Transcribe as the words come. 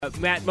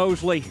Matt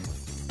Mosley,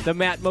 the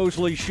Matt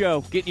Mosley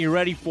Show, getting you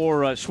ready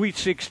for Sweet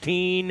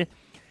 16,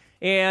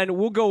 and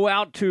we'll go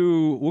out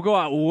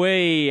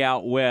way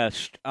out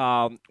west,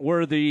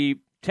 where the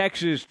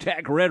Texas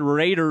Tech Red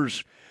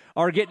Raiders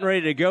are getting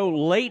ready to go.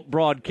 Late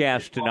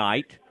broadcast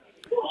tonight,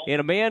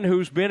 and a man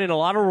who's been in a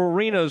lot of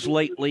arenas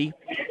lately.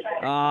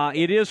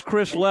 It is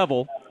Chris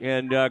Level,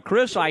 and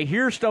Chris, I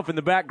hear stuff in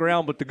the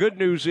background, but the good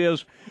news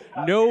is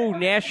no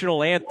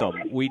national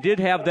anthem. We did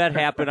have that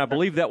happen. I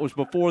believe that was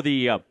before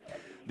the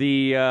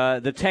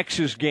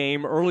Texas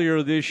game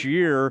earlier this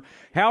year.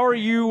 How are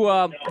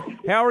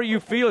you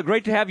feeling?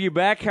 Great to have you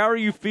back. How are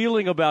you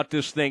feeling about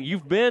this thing?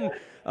 You've been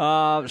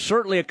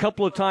certainly a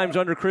couple of times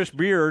under Chris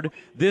Beard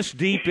this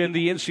deep in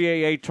the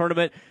NCAA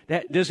tournament.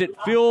 Does it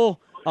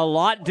feel a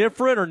lot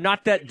different or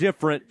not that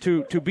different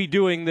to be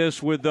doing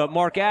this with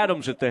Mark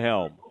Adams at the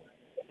helm?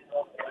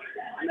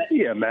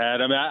 Yeah,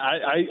 Matt. I mean,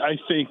 I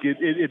think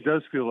it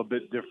does feel a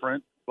bit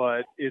different,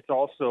 but it's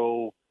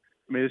also –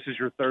 I mean, this is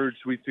your third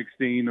Sweet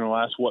 16 in the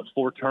last,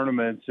 4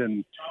 tournaments,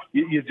 and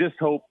you just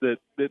hope that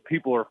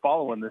people are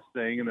following this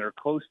thing and they're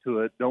close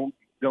to it. Don't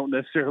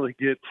necessarily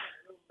get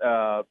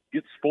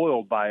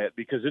spoiled by it,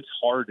 because it's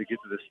hard to get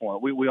to this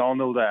point. We all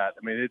know that.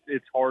 I mean,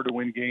 it's hard to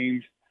win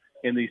games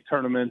in these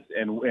tournaments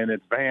and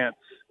advance.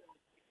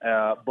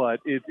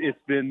 But it's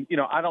been,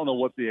 I don't know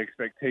what the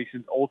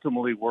expectations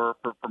ultimately were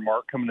for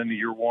Mark coming into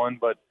year one,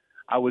 but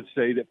I would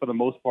say that for the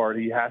most part,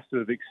 he has to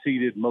have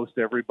exceeded most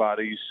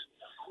everybody's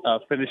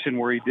finishing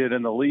where he did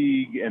in the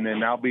league, and then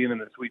now being in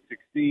the Sweet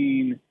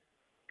 16.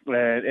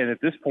 And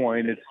at this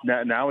point, it's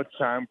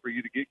time for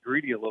you to get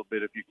greedy a little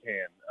bit if you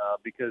can,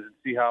 because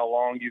see how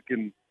long you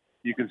can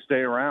stay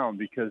around,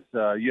 because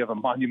you have a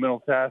monumental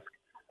task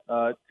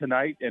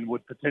tonight and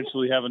would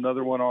potentially have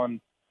another one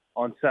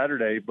on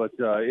Saturday. But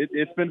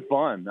it's been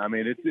fun. I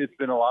mean, it's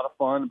been a lot of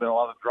fun, been a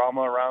lot of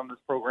drama around this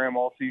program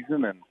all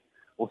season, and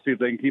we'll see if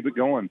they can keep it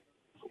going.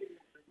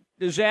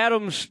 Does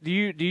Adams, do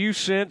you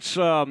sense,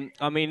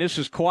 I mean, this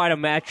is quite a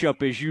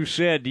matchup, as you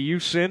said. Do you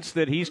sense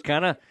that he's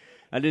kind of,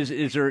 does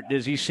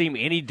he seem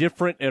any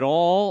different at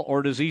all,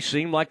 or does he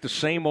seem like the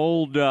same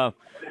old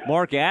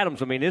Mark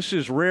Adams? I mean, this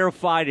is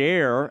rarefied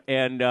air,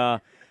 and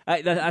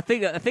I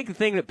think the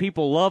thing that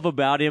people love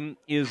about him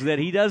is that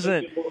he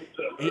doesn't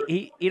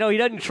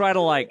try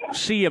to, like,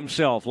 see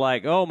himself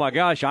like, oh, my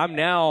gosh, I'm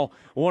now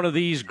one of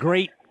these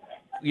great,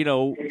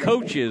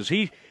 coaches.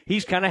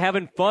 He's kind of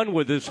having fun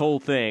with this whole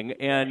thing.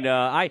 And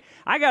I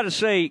got to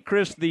say,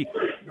 Chris, the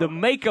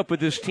makeup of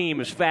this team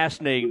is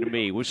fascinating to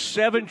me. With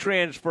 7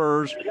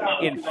 transfers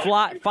and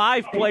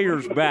 5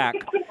 players back,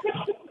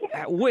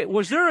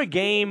 was there a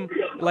game,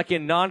 like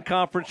in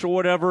non-conference or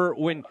whatever,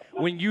 when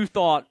you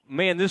thought,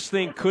 man, this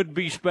thing could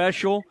be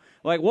special?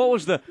 Like, what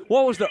was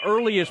the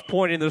earliest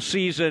point in the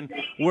season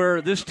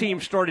where this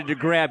team started to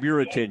grab your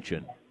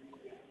attention?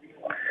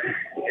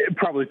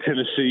 Probably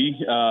Tennessee,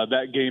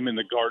 that game in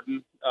the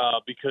Garden,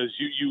 because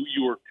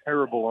you were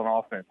terrible on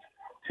offense.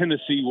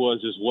 Tennessee was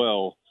as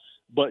well,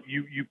 but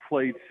you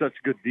played such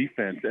good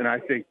defense, and I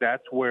think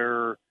that's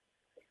where,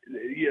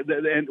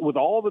 and with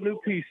all the new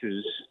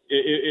pieces,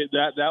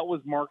 that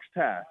was Mark's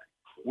task.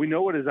 We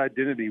know what his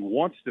identity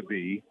wants to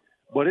be,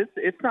 but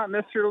it's not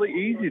necessarily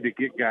easy to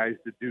get guys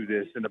to do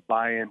this and to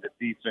buy into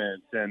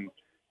defense and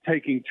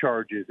taking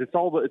charges. It's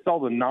all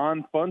the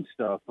non-fun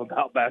stuff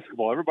about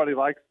basketball. Everybody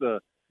likes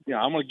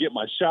I'm going to get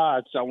my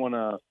shots. I want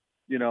to,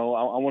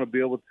 I want to be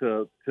able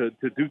to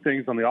do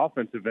things on the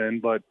offensive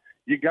end, but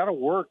you got to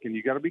work and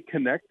you got to be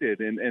connected.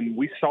 And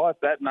we saw it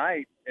that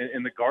night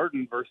in the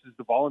Garden versus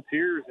the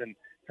Volunteers, and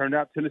turned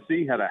out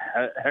Tennessee had a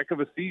heck of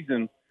a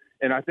season.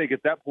 And I think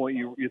at that point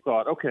you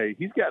thought, okay,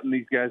 he's gotten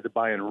these guys to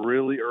buy in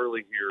really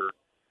early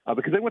here,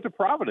 because they went to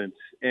Providence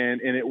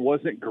and it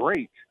wasn't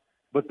great,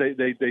 but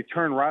they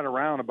turned right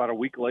around about a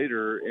week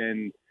later,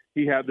 and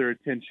he had their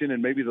attention,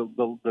 and maybe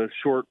the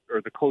short or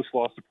the close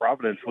loss to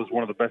Providence was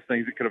one of the best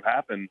things that could have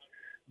happened.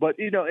 But,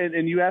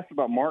 and you asked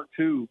about Mark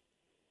too.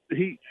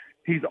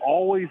 He's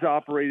always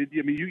operated.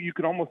 I mean, you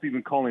could almost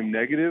even call him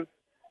negative,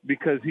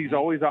 because he's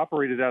always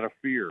operated out of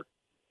fear.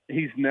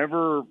 He's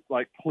never,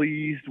 like,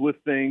 pleased with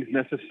things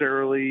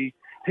necessarily.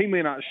 He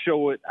may not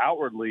show it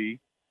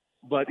outwardly,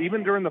 but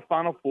even during the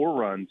Final Four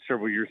run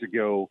several years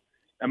ago,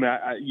 I mean,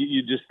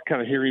 you just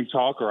kind of hear him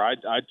talk, or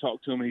I'd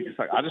talk to him, and he's just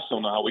like, I just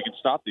don't know how we can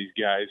stop these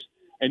guys.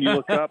 And you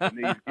look up, and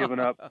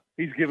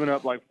he's given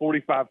up like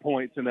 45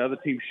 points, and the other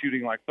team's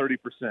shooting like 30%.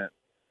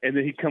 And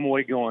then he'd come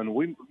away going,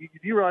 do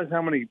you realize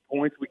how many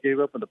points we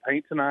gave up in the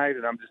paint tonight?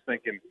 And I'm just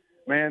thinking,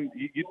 man,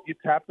 you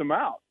tapped them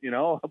out,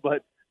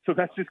 But so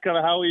that's just kind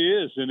of how he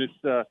is, and it's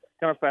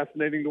kind of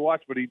fascinating to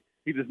watch. But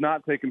he does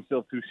not take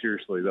himself too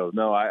seriously, though.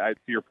 No, I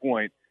to your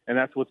point, and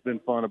that's what's been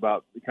fun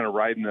about kind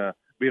of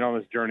being on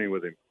this journey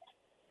with him.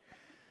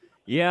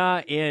 Yeah,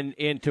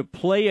 and to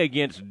play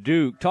against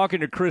Duke,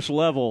 talking to Chris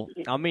Level,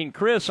 I mean,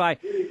 Chris, I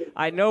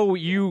know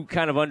you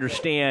kind of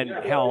understand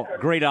how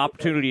great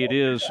opportunity it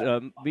is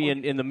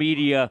being in the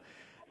media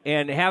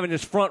and having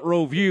this front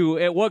row view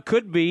at what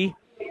could be,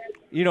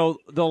 the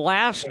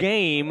last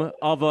game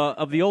of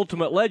the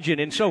Ultimate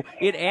Legend. And so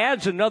it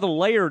adds another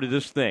layer to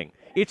this thing.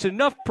 it's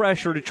enough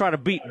pressure to try to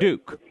beat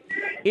Duke.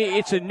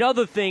 It's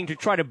another thing to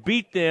try to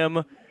beat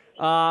them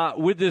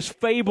with this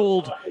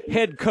fabled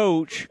head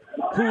coach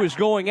who is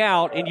going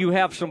out, and you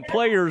have some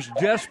players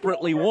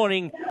desperately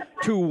wanting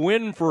to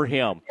win for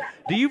him.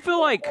 Do you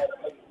feel like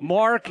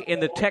Mark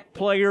and the Tech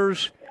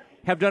players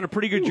have done a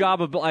pretty good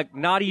job of like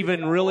not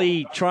even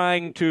really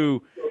trying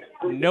to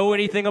know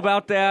anything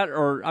about that?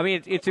 Or I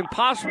mean, it's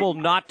impossible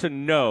not to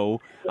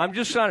know. I'm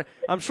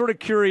sort of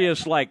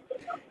curious, like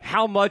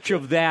how much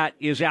of that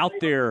is out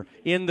there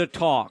in the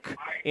talk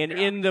and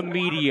in the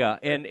media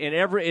and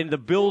in the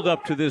build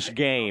up to this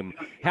game.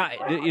 How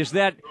is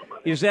that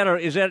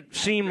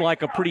seem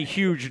like a pretty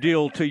huge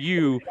deal to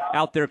you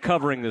out there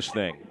covering this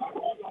thing?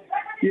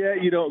 Yeah,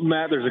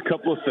 Matt, there's a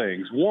couple of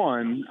things.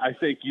 One, I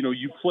think,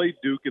 you played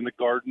Duke in the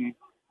Garden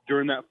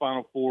during that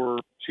Final Four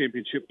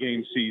championship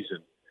game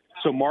season.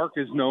 So Mark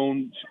has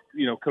known,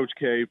 Coach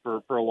K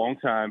for a long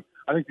time.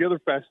 I think the other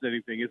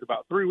fascinating thing is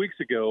about 3 weeks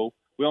ago,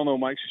 we all know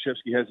Mike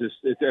Krzyzewski has this,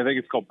 I think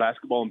it's called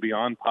Basketball and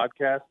Beyond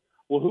podcast.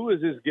 Well, who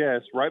is his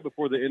guest right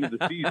before the end of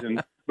the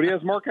season? But he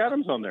has Mark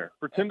Adams on there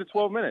for 10 to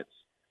 12 minutes.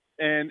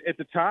 And at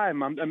the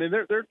time,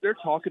 they're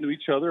talking to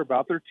each other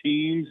about their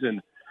teams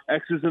and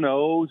X's and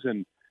O's,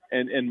 and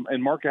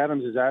Mark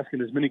Adams is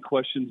asking as many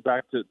questions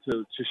back to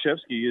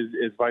Krzyzewski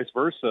as vice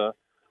versa.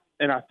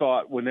 And I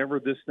thought whenever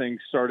this thing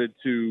started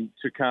to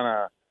kind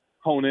of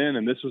hone in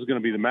and this was going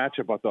to be the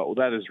matchup, I thought, well,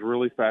 that is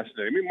really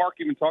fascinating. I mean, Mark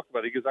even talked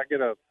about it because I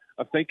get a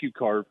thank you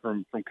card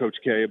from Coach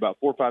K about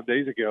 4 or 5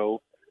 days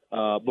ago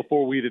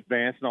before we'd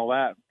advanced and all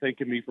that,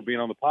 thanking me for being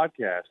on the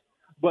podcast.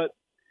 But,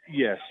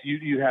 yes,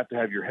 you have to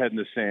have your head in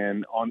the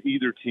sand on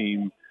either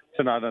team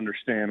to not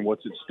understand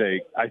what's at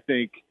stake. I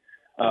think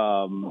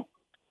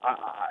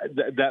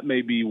that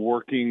may be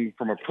working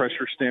from a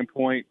pressure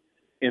standpoint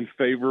in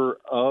favor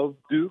of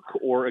Duke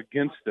or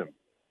against them.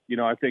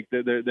 I think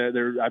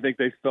that I think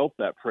they felt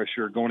that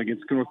pressure going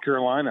against North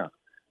Carolina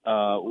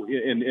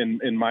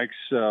in Mike's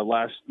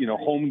last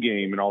home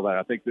game and all that.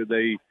 I think that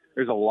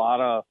there's a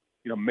lot of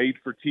made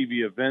for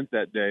TV event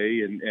that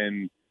day,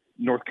 and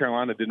North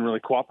Carolina didn't really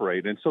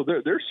cooperate, and so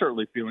they're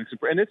certainly feeling some.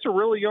 And it's a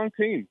really young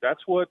team.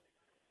 That's what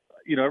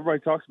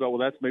everybody talks about. Well,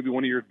 that's maybe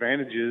one of your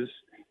advantages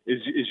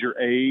is your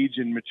age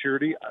and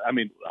maturity. I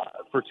mean,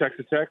 for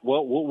Texas Tech,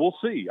 well, we'll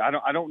see. I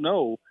don't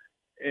know.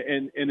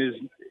 And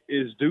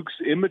is Duke's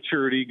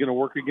immaturity going to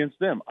work against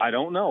them? I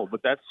don't know,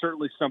 but that's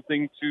certainly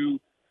something to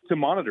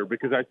monitor,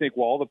 because I think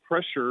while all the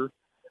pressure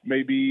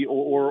maybe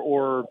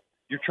or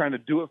you're trying to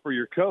do it for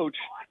your coach,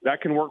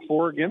 that can work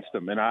for or against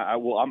them. And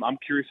I'm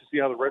curious to see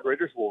how the Red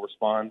Raiders will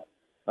respond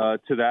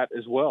to that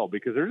as well,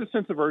 because there's a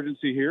sense of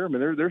urgency here. I mean,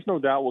 there's no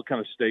doubt what kind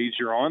of stage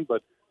you're on,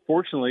 but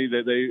fortunately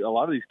a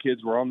lot of these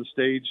kids were on the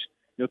stage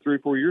 3 or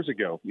 4 years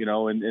ago,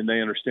 and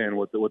they understand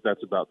what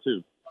that's about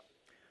too.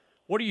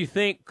 What do you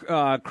think,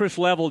 Chris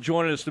Level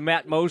joining us, the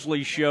Matt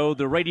Mosley Show,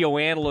 the radio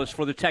analyst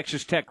for the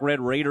Texas Tech Red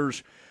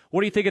Raiders?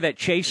 What do you think of that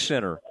Chase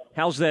Center?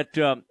 How's that?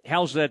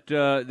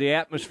 The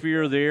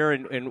atmosphere there,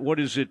 and what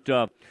is it?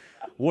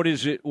 What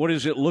does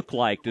it look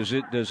like? Does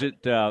it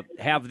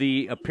have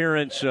the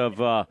appearance of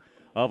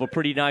a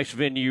pretty nice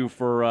venue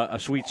for a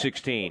Sweet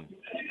 16?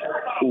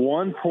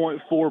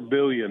 $1.4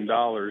 billion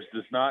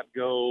does not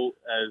go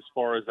as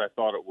far as I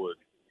thought it would.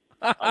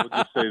 I would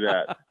just say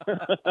that.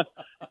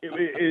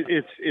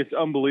 It's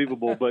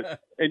unbelievable, but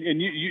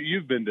and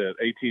you've been to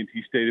AT&T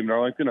Stadium in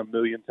Arlington a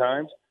million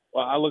times.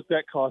 Well, I looked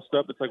that cost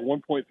up. It's like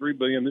 $1.3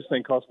 billion. This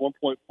thing costs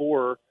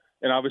 $1.4,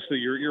 and obviously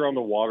you're on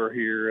the water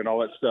here and all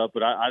that stuff.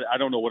 But I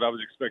don't know what I was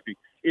expecting.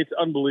 It's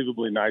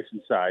unbelievably nice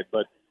inside,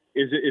 but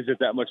is it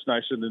that much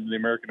nicer than the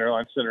American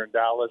Airlines Center in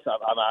Dallas?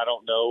 I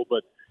don't know,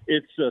 but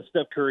it's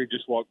Steph Curry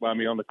just walked by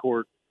me on the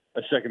court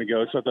a second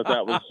ago, so I thought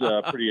that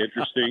was pretty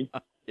interesting.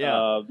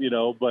 Yeah.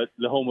 But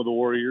the home of the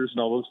Warriors and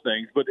all those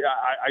things. But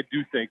I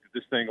do think that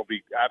this thing will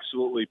be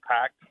absolutely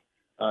packed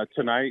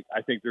tonight.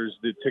 I think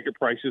the ticket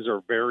prices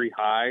are very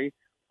high.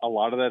 A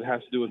lot of that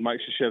has to do with Mike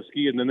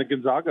Krzyzewski, and then the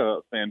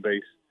Gonzaga fan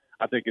base,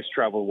 I think, has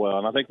traveled well.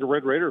 And I think the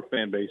Red Raider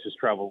fan base has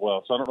traveled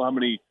well. So I don't know how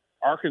many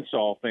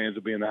Arkansas fans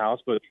will be in the house,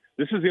 but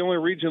this is the only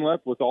region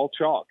left with all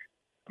chalk.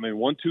 I mean,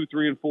 1, 2,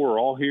 3, and 4 are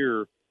all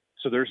here.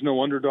 So there's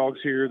no underdogs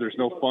here. There's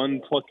no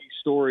fun, plucky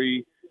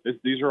story.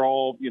 These are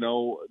all,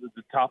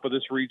 the top of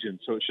this region.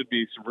 So it should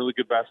be some really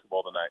good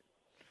basketball tonight.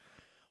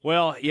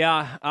 Well,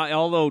 yeah.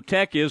 Although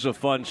Tech is a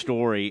fun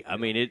story. I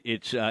mean,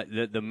 it's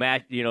the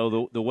match.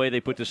 The way they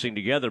put this thing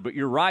together. But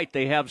you're right.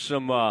 They have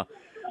some. I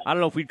don't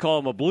know if we'd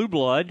call them a blue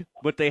blood,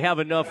 but they have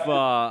enough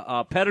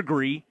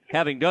pedigree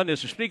having done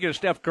this. And speaking of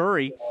Steph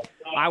Curry,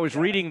 I was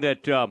reading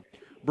that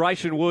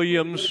Bryson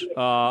Williams,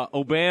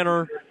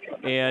 O'Banner,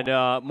 and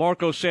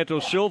Marco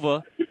Santos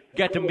Silva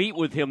got to meet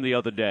with him the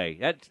other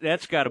day.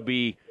 That's got to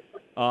be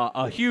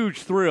a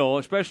huge thrill,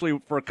 especially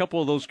for a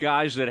couple of those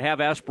guys that have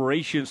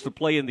aspirations to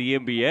play in the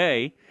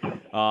NBA.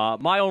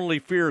 My only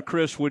fear,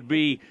 Chris, would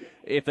be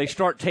if they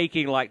start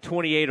taking like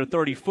 28 or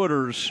 30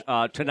 footers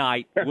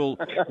tonight. We'll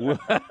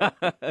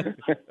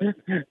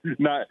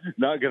not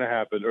going to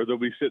happen, or they'll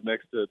be sitting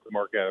next to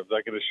Mark Adams.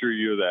 I can assure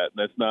you of that.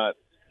 And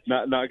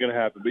not going to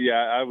happen. But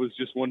yeah, I was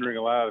just wondering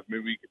aloud if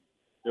maybe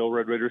the old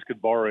Red Raiders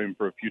could borrow him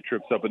for a few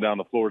trips up and down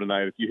the floor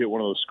tonight. If you hit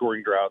one of those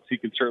scoring droughts, he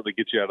can certainly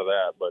get you out of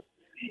that. But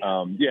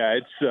yeah,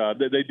 it's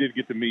they did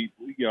get to meet,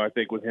 I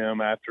think with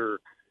him after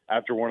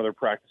one of their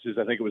practices.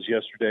 I think it was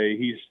yesterday.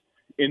 He's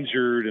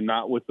injured and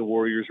not with the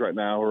Warriors right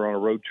now. We're on a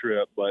road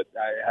trip, but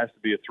it has to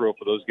be a thrill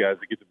for those guys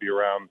to get to be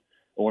around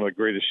one of the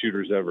greatest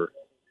shooters ever.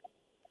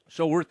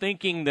 So we're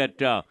thinking that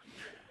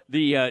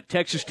the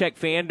Texas Tech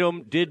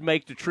fandom did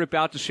make the trip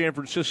out to San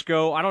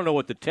Francisco. I don't know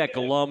what the Tech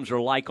alums are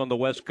like on the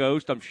West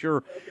Coast. I'm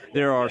sure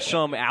there are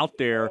some out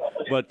there,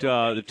 but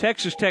the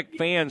Texas Tech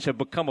fans have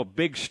become a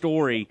big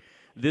story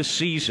this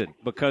season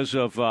because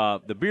of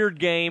the Beard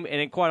game,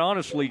 and quite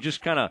honestly,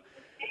 just kind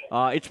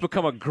of it's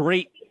become a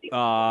great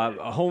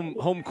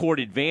home court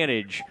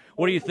advantage.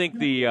 What do you think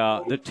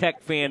the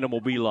Tech fandom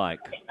will be like?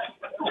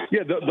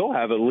 Yeah, they'll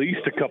have at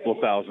least a couple of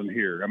thousand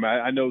here. I mean,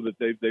 I know that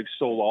they've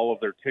sold all of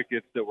their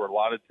tickets that were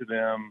allotted to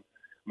them.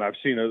 I mean, I've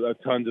seen a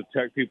tons of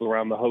Tech people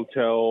around the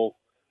hotel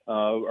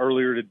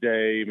earlier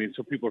today. I mean,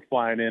 so people are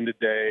flying in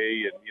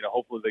today, and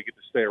hopefully they get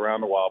to stay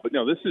around a while. But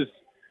no, this is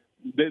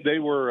they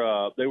were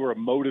a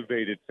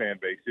motivated fan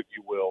base, if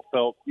you will.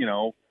 Felt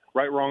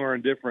right, wrong, or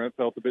indifferent.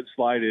 Felt a bit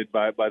slighted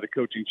by the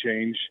coaching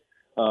change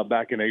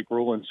back in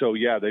April, and so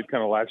yeah, they've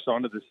kind of latched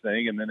onto this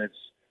thing, and then it's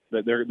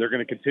that they're going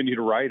to continue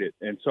to ride it.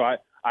 And so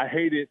I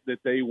hate it that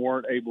they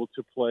weren't able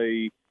to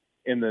play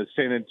in the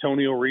San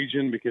Antonio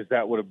region, because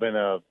that would have been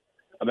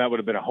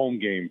a home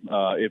game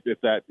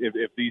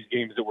if these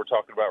games that we're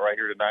talking about right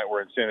here tonight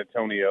were in San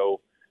Antonio.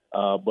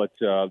 But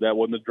that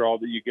wasn't the draw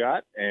that you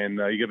got, and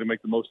you got to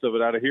make the most of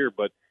it out of here.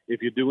 But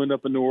if you do end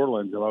up in New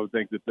Orleans, I would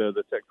think that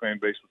the Tech fan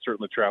base would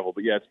certainly travel.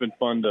 But yeah, it's been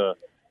fun to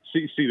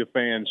see the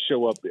fans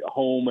show up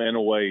home and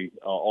away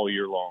all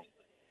year long.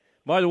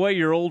 By the way,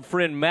 your old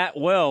friend Matt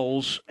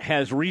Wells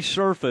has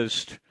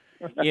resurfaced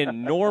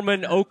in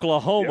Norman,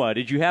 Oklahoma. Yep.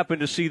 Did you happen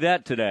to see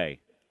that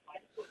today?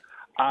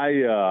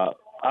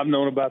 I've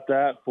known about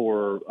that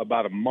for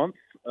about a month.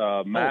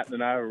 Matt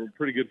and I are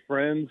pretty good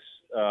friends.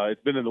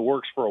 It's been in the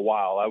works for a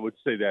while. I would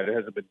say that it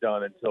hasn't been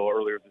done until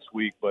earlier this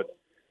week, but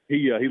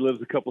he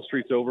lives a couple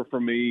streets over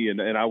from me,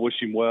 and I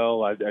wish him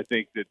well. I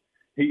think that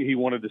he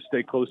wanted to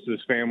stay close to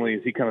his family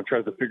as he kind of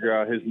tries to figure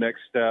out his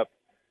next step.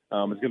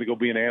 He's going to go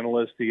be an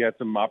analyst. He had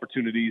some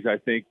opportunities, I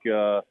think,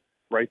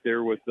 right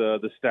there with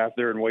the staff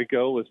there in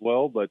Waco as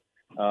well. But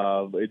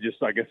I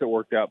guess it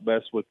worked out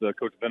best with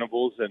Coach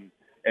Venables, and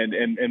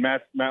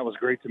Matt was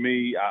great to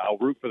me. I'll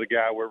root for the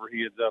guy wherever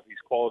he ends up. He's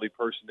a quality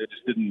person. It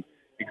just didn't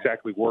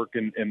exactly work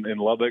in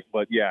Lubbock,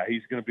 but yeah,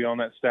 he's going to be on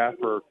that staff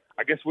for,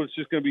 I guess what it's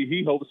just going to be,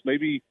 he hopes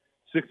maybe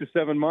 6 to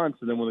 7 months,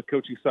 and then when the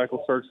coaching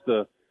cycle starts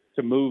to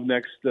move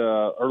next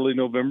early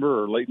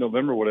November or late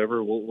November,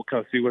 whatever, we'll kind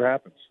of see what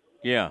happens.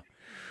 Yeah.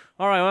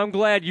 All right, well, I'm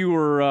glad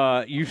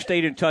you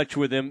stayed in touch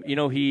with him.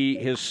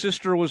 His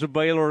sister was a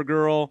Baylor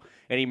girl,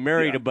 and he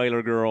married a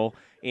Baylor girl.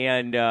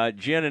 And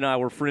Jen and I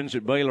were friends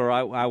at Baylor.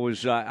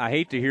 I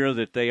hate to hear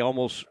that we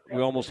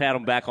almost had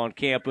him back on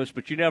campus,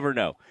 but you never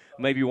know.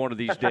 Maybe one of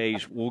these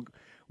days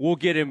we'll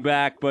get him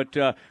back. But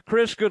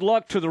Chris, good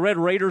luck to the Red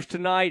Raiders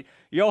tonight.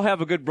 Y'all have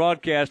a good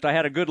broadcast. I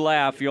had a good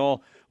laugh.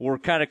 Y'all were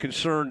kind of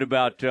concerned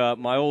about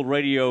my old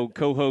radio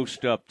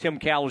co-host Tim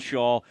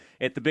Calishaw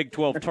at the Big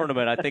 12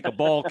 tournament. I think a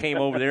ball came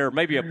over there,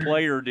 maybe a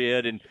player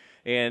did,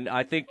 and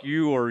I think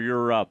you or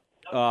your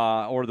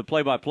or the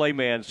play-by-play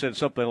man said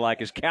something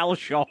like, "Is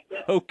Calishaw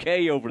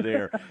okay over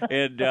there?"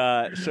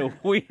 And so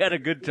we had a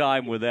good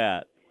time with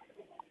that.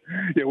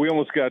 Yeah, we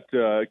almost got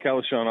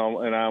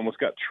Calishaw and I almost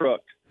got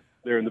trucked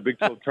there in the Big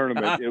 12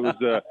 tournament. It was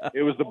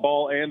the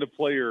ball and a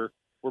player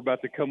were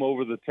about to come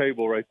over the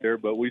table right there,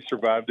 but we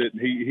survived it.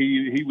 And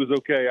he was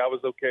okay. I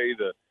was okay.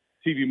 The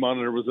TV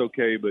monitor was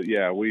okay, but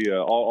yeah, we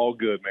all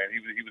good, man. He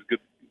was good,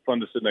 fun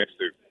to sit next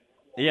to.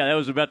 Yeah, that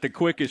was about the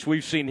quickest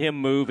we've seen him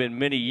move in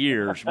many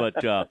years.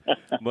 But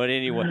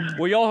anyway,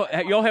 well,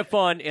 y'all have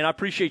fun, and I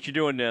appreciate you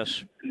doing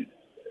this.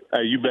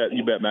 Hey, you bet,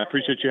 man. I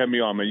appreciate you having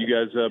me on, man. You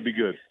guys be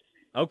good.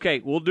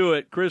 Okay, we'll do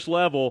it. Chris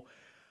Level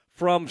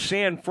from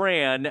San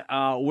Fran,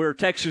 where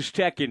Texas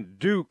Tech and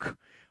Duke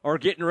are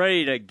getting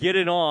ready to get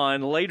it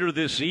on later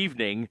this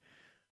evening.